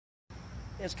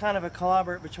it's kind of a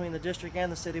collaborate between the district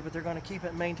and the city, but they're going to keep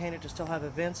it, maintain it to still have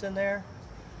events in there.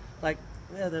 Like,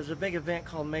 yeah, there's a big event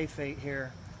called May Fete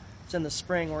here. It's in the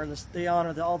spring where they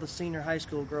honor all the senior high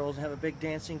school girls and have a big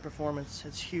dancing performance.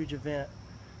 It's a huge event.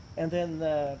 And then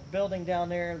the building down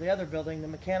there, the other building, the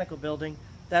mechanical building,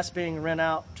 that's being rent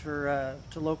out for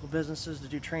to local businesses to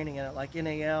do training in it, like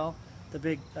NAL, the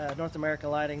big North American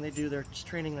Lighting. They do their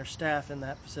training their staff in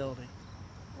that facility.